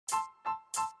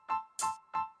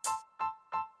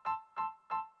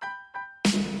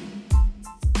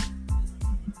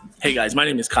Hey guys, my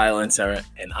name is Kyle and Sarah,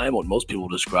 and I'm what most people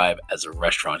describe as a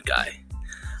restaurant guy.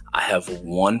 I have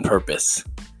one purpose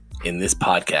in this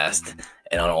podcast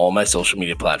and on all my social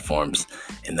media platforms,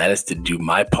 and that is to do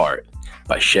my part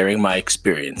by sharing my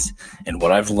experience and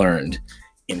what I've learned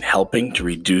in helping to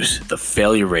reduce the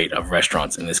failure rate of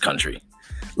restaurants in this country.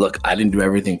 Look, I didn't do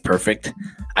everything perfect.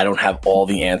 I don't have all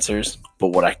the answers, but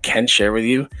what I can share with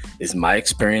you is my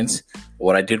experience,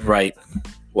 what I did right,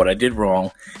 what I did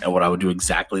wrong, and what I would do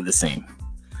exactly the same.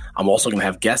 I'm also going to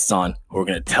have guests on who are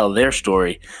going to tell their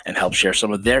story and help share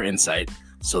some of their insight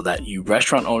so that you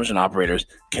restaurant owners and operators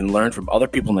can learn from other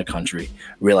people in the country,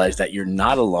 realize that you're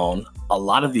not alone. A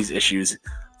lot of these issues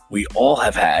we all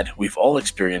have had, we've all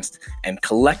experienced, and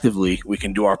collectively we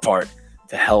can do our part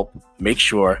to help make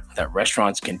sure that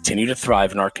restaurants continue to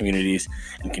thrive in our communities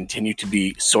and continue to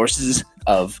be sources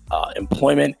of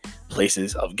employment,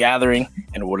 places of gathering,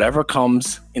 and whatever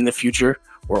comes in the future,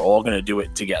 we're all going to do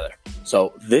it together.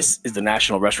 So this is the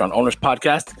National Restaurant Owners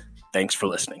Podcast. Thanks for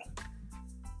listening.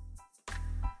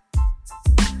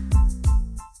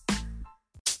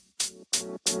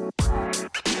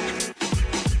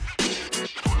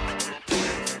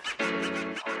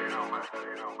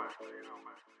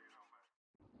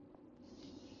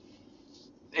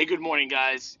 Hey, good morning,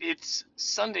 guys. It's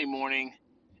Sunday morning,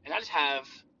 and I just have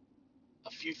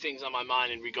a few things on my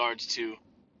mind in regards to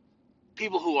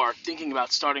people who are thinking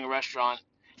about starting a restaurant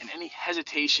and any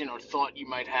hesitation or thought you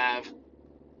might have.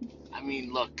 I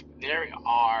mean, look, there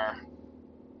are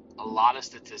a lot of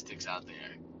statistics out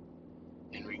there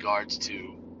in regards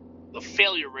to the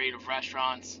failure rate of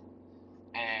restaurants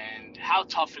and how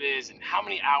tough it is and how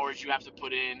many hours you have to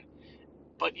put in.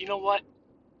 But you know what?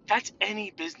 That's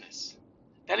any business.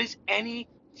 That is any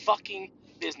fucking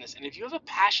business. And if you have a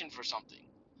passion for something,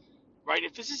 right?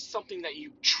 If this is something that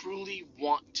you truly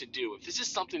want to do, if this is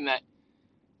something that,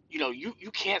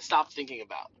 you can't stop thinking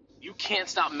about, you can't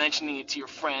stop mentioning it to your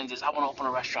friends as I want to open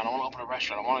a restaurant, I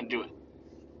want to do it.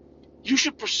 You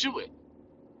should pursue it.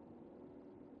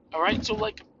 All right? So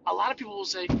like a lot of people will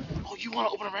say, oh, you want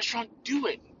to open a restaurant? Do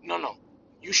it. No.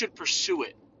 You should pursue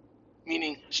it.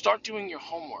 Meaning start doing your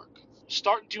homework.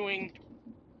 Start doing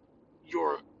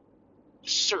your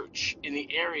search in the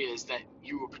areas that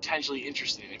you were potentially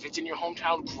interested in. If it's in your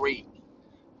hometown, great.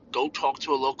 Go talk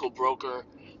to a local broker,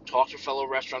 talk to fellow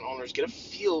restaurant owners, get a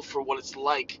feel for what it's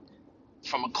like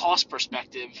from a cost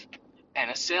perspective and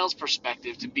a sales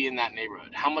perspective to be in that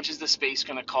neighborhood. How much is the space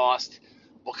going to cost?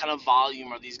 What kind of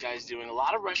volume are these guys doing? A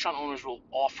lot of restaurant owners will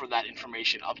offer that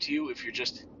information up to you if you're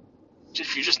just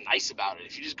nice about it.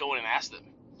 If you just go in and ask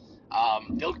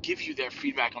them, they'll give you their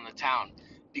feedback on the town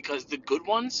because the good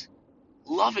ones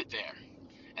love it there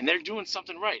and they're doing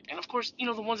something right. And of course,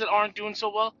 the ones that aren't doing so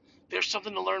well, there's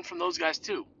something to learn from those guys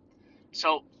too.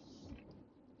 So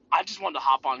I just wanted to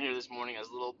hop on here this morning as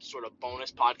a little sort of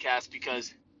bonus podcast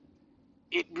because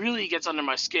it really gets under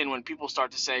my skin when people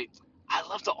start to say, I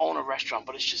love to own a restaurant,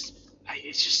 but it's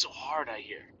just so hard, I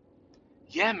hear.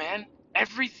 Yeah, man,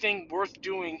 everything worth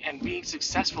doing and being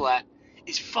successful at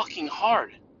is fucking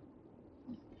hard.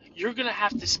 You're going to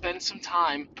have to spend some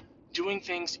time doing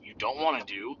things you don't want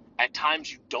to do. At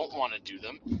times you don't want to do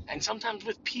them. And sometimes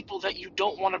with people that you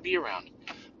don't want to be around.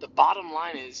 The bottom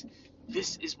line is,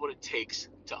 this is what it takes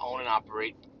to own and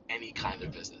operate any kind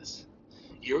of business.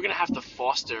 You're going to have to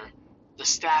foster the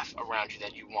staff around you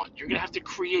that you want. You're going to have to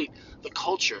create the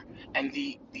culture and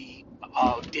the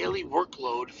daily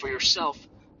workload for yourself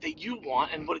that you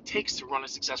want and what it takes to run a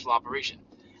successful operation.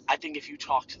 I think if you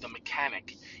talk to the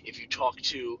mechanic, if you talk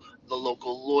to the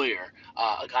local lawyer,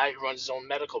 a guy who runs his own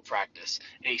medical practice,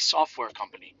 a software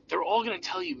company, they're all going to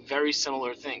tell you very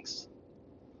similar things.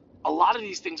 A lot of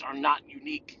these things are not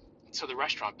unique to the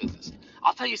restaurant business.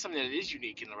 I'll tell you something that is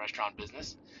unique in the restaurant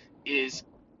business is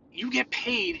you get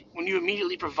paid when you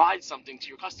immediately provide something to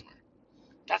your customer.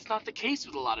 That's not the case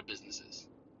with a lot of businesses.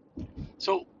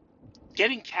 So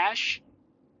getting cash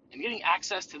and getting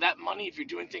access to that money if you're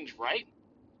doing things right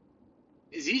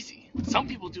is easy. Some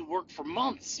people do work for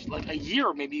months, like a year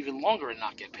or maybe even longer, and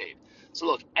not get paid. So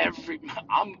look,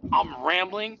 I'm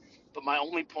rambling, but my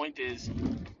only point is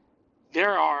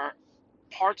there are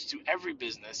parts to every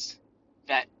business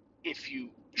that if you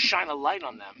shine a light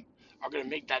on them are going to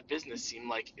make that business seem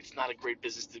like it's not a great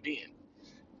business to be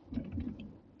in.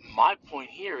 My point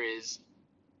here is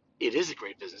it is a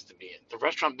great business to be in. The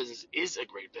restaurant business is a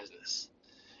great business.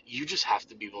 You just have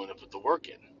to be willing to put the work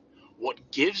in.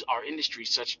 What gives our industry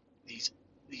such these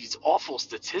awful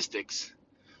statistics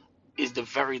is the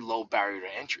very low barrier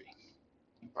to entry,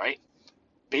 right?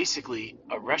 Basically,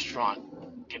 a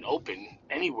restaurant can open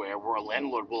anywhere where a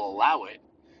landlord will allow it,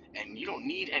 And you don't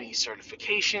need any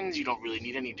certifications. You don't really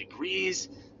need any degrees.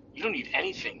 You don't need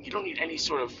anything. You don't need any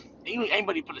sort of, you don't need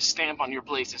anybody put a stamp on your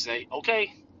place to say,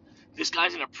 okay, this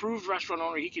guy's an approved restaurant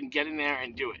owner. He can get in there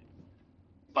and do it.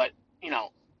 But,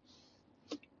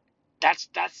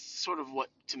 that's sort of what,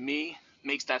 to me,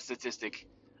 makes that statistic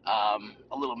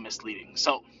a little misleading.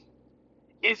 So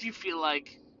if you feel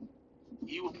like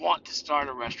you want to start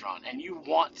a restaurant and you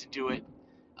want to do it,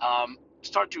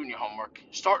 start doing your homework.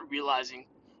 Start realizing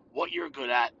what you're good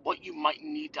at, what you might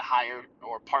need to hire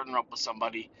or partner up with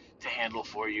somebody to handle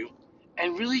for you,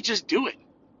 and really just do it.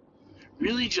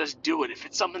 Really just do it. If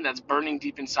it's something that's burning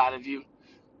deep inside of you,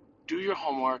 do your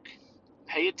homework.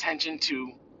 Pay attention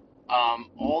to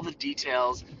all the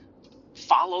details.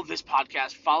 Follow this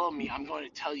podcast. Follow me. I'm going to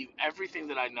tell you everything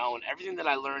that I know and everything that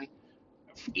I learn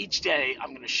each day. I'm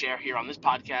going to share here on this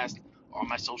podcast or on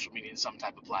my social media in some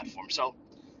type of platform. So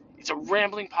it's a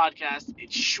rambling podcast.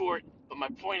 It's short, but my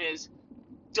point is,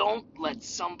 don't let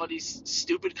somebody's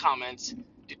stupid comments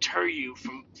deter you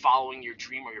from following your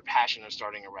dream or your passion of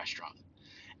starting a restaurant.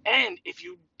 And if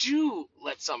you do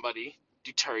let somebody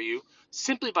deter you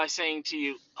simply by saying to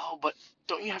you, oh, but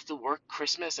don't you have to work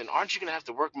Christmas and aren't you going to have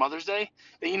to work Mother's Day?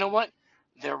 Then you know what?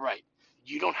 They're right.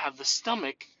 You don't have the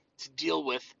stomach to deal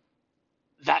with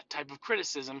that type of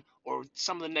criticism or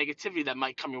some of the negativity that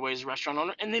might come your way as a restaurant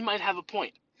owner, and they might have a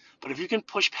point. But if you can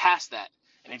push past that,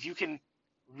 and if you can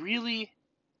really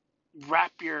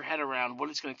wrap your head around what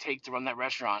it's going to take to run that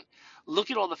restaurant, look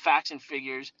at all the facts and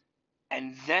figures,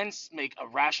 and then make a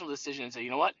rational decision and say, you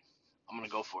know what? I'm going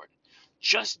to go for it.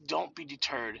 Just don't be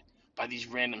deterred by these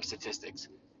random statistics.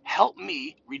 Help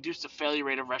me reduce the failure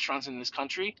rate of restaurants in this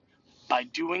country by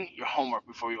doing your homework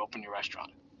before you open your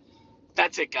restaurant.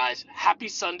 That's it, guys. Happy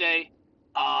Sunday.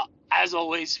 As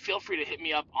always, feel free to hit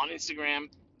me up on Instagram,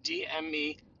 DM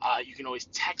me. You can always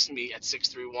text me at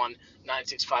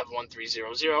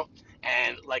 631-965-1300.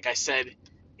 And like I said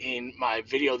in my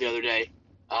video the other day,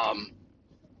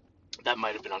 that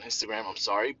might have been on Instagram, I'm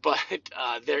sorry, but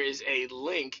there is a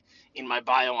link in my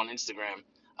bio on Instagram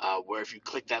where if you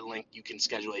click that link, you can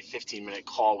schedule a 15-minute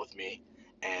call with me,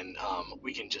 and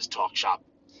we can just talk shop.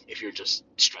 If you're just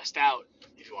stressed out,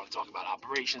 if you want to talk about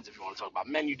operations, if you want to talk about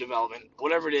menu development,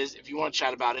 whatever it is, if you want to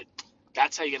chat about it,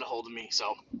 that's how you get a hold of me.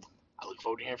 So I look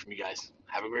forward to hearing from you guys.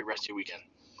 Have a great rest of your weekend.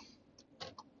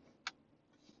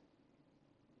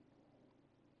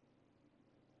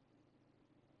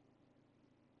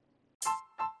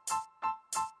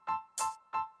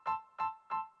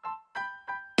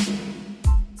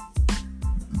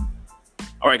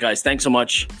 All right, guys, thanks so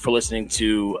much for listening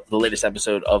to the latest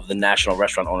episode of the National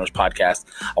Restaurant Owners Podcast.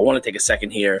 I want to take a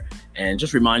second here and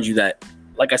just remind you that,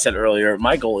 like I said earlier,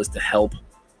 my goal is to help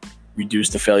reduce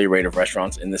the failure rate of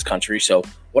restaurants in this country. So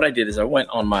what I did is I went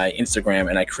on my Instagram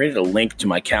and I created a link to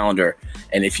my calendar.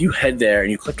 And if you head there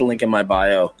and you click the link in my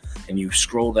bio and you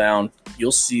scroll down,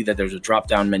 you'll see that there's a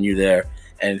drop-down menu there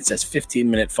and it says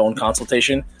 15-minute phone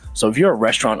consultation. So if you're a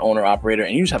restaurant owner operator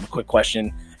and you just have a quick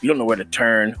question, you don't know where to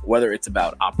turn, whether it's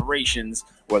about operations,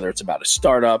 whether it's about a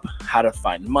startup, how to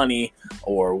find money,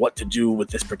 or what to do with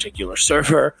this particular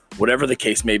server, whatever the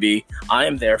case may be, I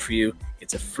am there for you.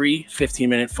 It's a free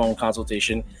 15-minute phone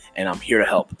consultation, and I'm here to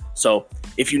help. So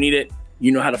if you need it,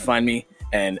 you know how to find me,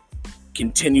 and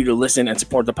continue to listen and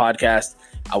support the podcast.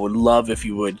 I would love if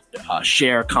you would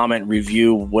share, comment,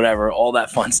 review, whatever, all that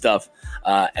fun stuff.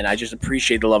 And I just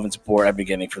appreciate the love and support I've been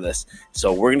getting for this.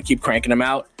 So we're going to keep cranking them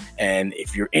out. And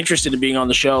if you're interested in being on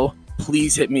the show,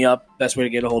 please hit me up. Best way to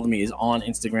get a hold of me is on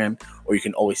Instagram, or you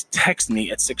can always text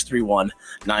me at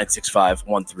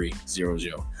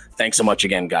 631-965-1300. Thanks so much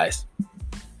again, guys.